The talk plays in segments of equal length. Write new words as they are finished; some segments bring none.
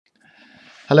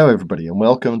Hello everybody and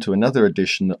welcome to another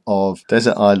edition of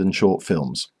Desert Island Short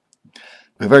Films.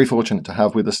 We're very fortunate to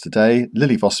have with us today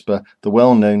Lily Vosper, the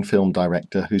well-known film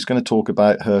director, who's going to talk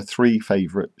about her 3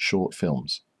 favourite short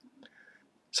films.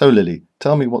 So Lily,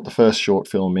 tell me what the first short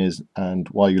film is and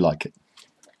why you like it.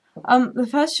 The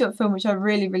first short film which I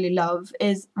really love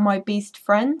is My Beast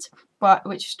Friend,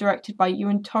 which is directed by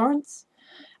Ewan Torrance.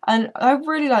 And I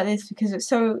really like this because it's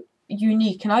so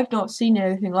unique and I've not seen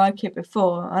anything like it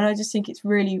before, and I just think it's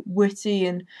really witty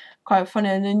and quite funny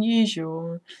and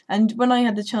unusual. And when I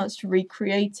had the chance to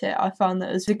recreate it, I found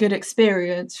that it was a good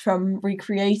experience from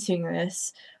recreating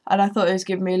this, and I thought it was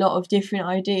giving me a lot of different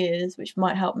ideas which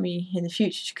might help me in the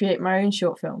future to create my own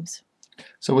short films.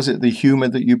 So was it the humour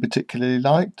that you particularly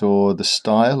liked, or the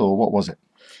style, or what was it?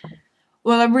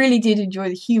 Well, I really did enjoy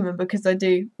the humour because I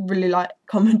do really like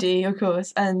comedy, of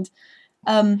course, and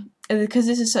because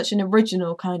this is such an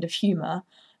original kind of humour,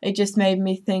 it just made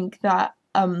me think that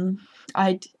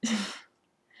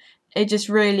it just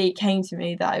really came to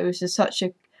me that it was just such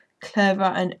a clever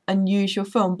and unusual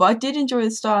film. But I did enjoy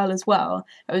the style as well.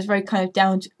 It was very kind of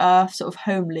down to earth, sort of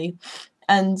homely,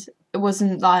 and it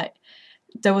wasn't like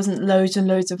there wasn't loads and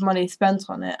loads of money spent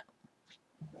on it.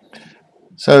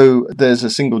 So there's a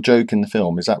single joke in the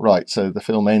film, is that right? So the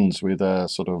film ends with a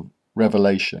sort of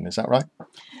revelation, is that right?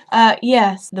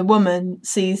 Yes, the woman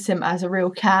sees him as a real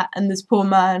cat, and this poor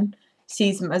man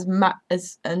sees him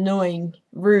as annoying,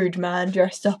 rude man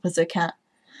dressed up as a cat.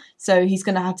 So he's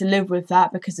going to have to live with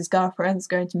that because his girlfriend's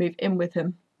going to move in with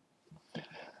him.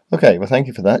 Okay, well, thank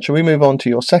you for that. Shall we move on to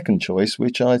your second choice,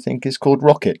 which I think is called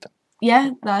Rocket?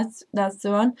 Yeah, that's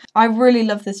the one. I really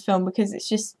love this film because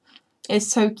it's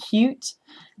so cute,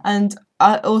 and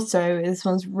also this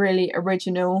one's really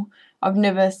original. I've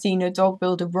never seen a dog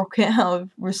build a rocket out of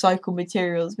recycled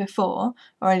materials before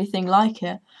or anything like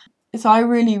it. So I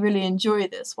really enjoy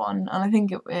this one, and I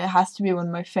think it has to be one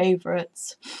of my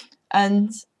favourites.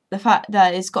 And the fact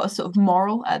that it's got a sort of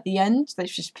moral at the end,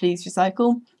 that's just please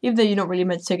recycle, even though you're not really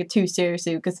meant to take it too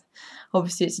seriously because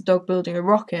obviously it's a dog building a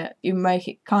rocket, you make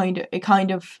it kind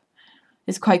of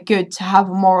it's quite good to have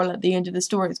a moral at the end of the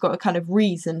story. It's got a kind of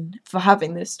reason for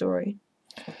having this story.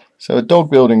 So a dog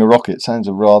building a rocket sounds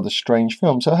a rather strange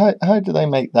film. So how did they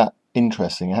make that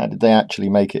interesting? How did they actually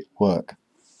make it work?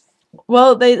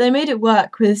 Well, they made it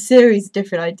work with a series of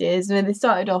different ideas. I mean, they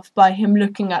started off by him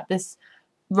looking at this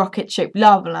rocket-shaped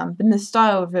lava lamp, and the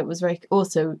style of it was very,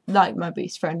 also like My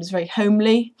Beast Friend, was very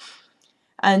homely,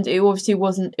 and it obviously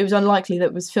wasn't. It was unlikely that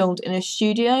it was filmed in a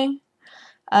studio.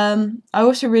 I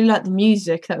also really liked the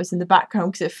music that was in the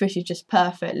background because it fitted just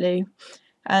perfectly,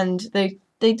 and they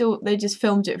just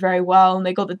filmed it very well, and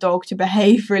they got the dog to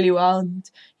behave really well, and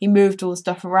he moved all the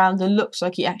stuff around and looked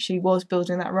like he actually was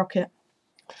building that rocket.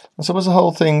 So was the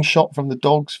whole thing shot from the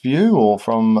dog's view or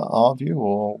from our view,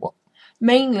 or what?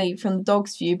 Mainly from the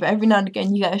dog's view, but every now and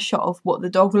again you get a shot of what the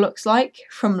dog looks like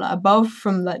from like above,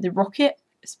 from like the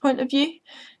rocket's point of view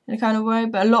in a kind of way,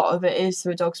 but a lot of it is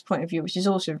through a dog's point of view, which is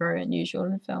also very unusual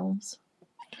in films.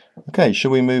 Okay,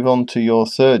 shall we move on to your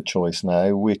third choice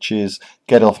now, which is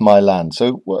Get Off My Land?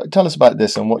 So tell us about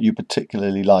this and what you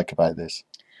particularly like about this.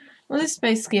 Well, this is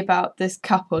basically about this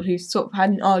couple who sort of had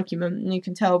an argument, and you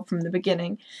can tell from the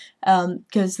beginning,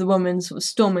 because the woman's sort of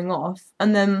storming off,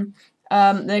 and then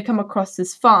they come across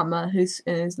this farmer who's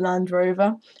in his Land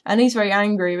Rover, and he's very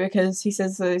angry because he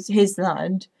says that it's his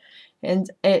land, and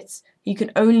you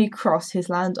can only cross his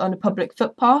land on a public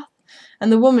footpath,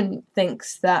 and the woman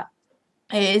thinks that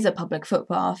it is a public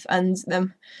footpath,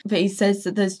 but he says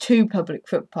that there's 2 public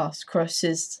footpaths across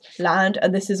his land,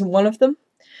 and this isn't one of them.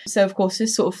 So of course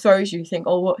this sort of throws you think,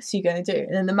 oh, what's he going to do?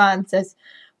 And then the man says,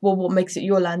 well, what makes it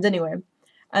your land anyway?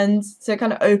 And so it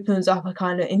kind of opens up a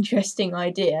kind of interesting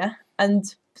idea, and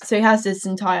so he has this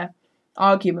entire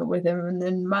argument with him, and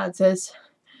then the man says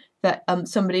that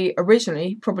somebody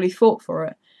originally probably fought for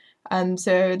it. And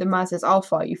so the man says, I'll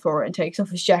fight you for it, and takes off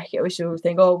his jacket, which you'll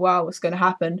think, oh wow, what's going to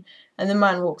happen? And the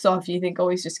man walks off, and you think, oh,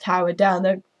 he's just cowered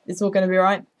down, it's all going to be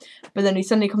right. But then he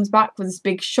suddenly comes back with this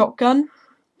big shotgun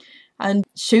and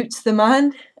shoots the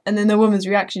man, and then the woman's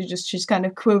reaction is just she's kind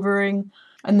of quivering,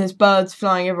 and there's birds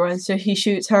flying everywhere, and so he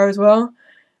shoots her as well.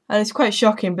 And it's quite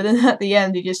shocking, but then at the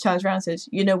end he just turns around and says,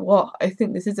 you know what, I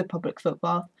think this is a public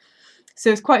footpath.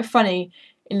 So it's quite funny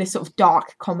in this sort of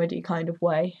dark comedy kind of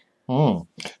way.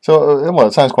 So, well,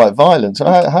 it sounds quite violent. So,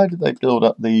 how did they build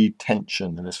up the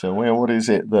tension in this film? What is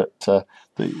it that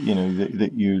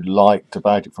you liked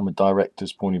about it from a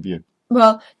director's point of view?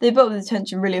 Well, they built the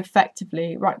tension really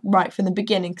effectively right from the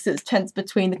beginning, because it was tense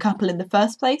between the couple in the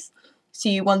first place. So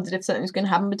you wondered if something was going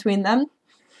to happen between them.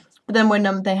 But then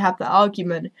when they have that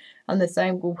argument and they're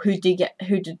saying, well, who did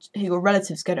your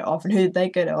relatives get it off, and who did they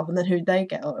get it off, and then who did they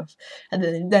get it off, and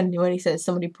then when he says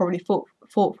somebody probably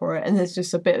fought for it, and there's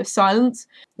just a bit of silence,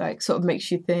 like sort of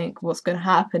makes you think what's going to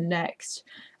happen next.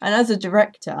 And as a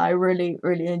director, I really,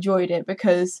 really enjoyed it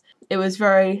because it was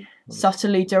very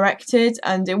subtly directed,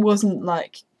 and it wasn't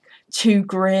like too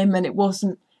grim, and it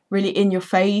wasn't really in your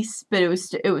face, but it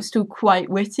was still quite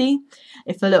witty,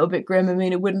 if a little bit grim. I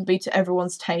mean, it wouldn't be to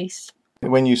everyone's taste.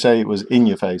 When you say it was in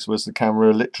your face, was the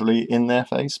camera literally in their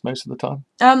face most of the time?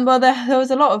 Well, there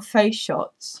was a lot of face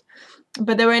shots,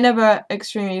 but they were never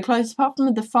extremely close, apart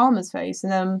from the farmer's face.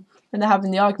 And then when they're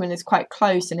having the argument, it's quite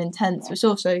close and intense, which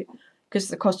also, because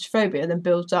of the claustrophobia, then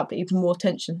builds up even more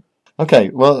tension.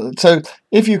 Okay, well, so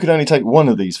if you could only take one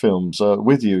of these films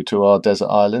with you to our desert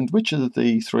island, which of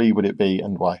the three would it be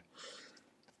and why?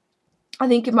 I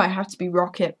think it might have to be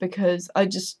Rocket, because I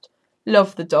just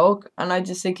love the dog and I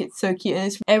just think it's so cute, and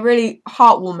it's really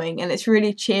heartwarming, and it's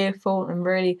really cheerful,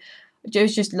 and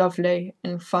it's just lovely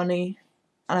and funny,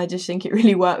 and I just think it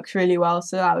really works really well,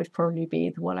 so that would probably be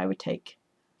the one I would take.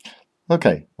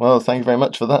 Okay, well, thank you very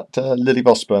much for that, Lily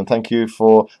Vosper, and thank you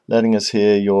for letting us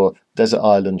hear your desert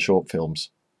island short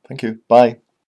films. Thank you. Bye.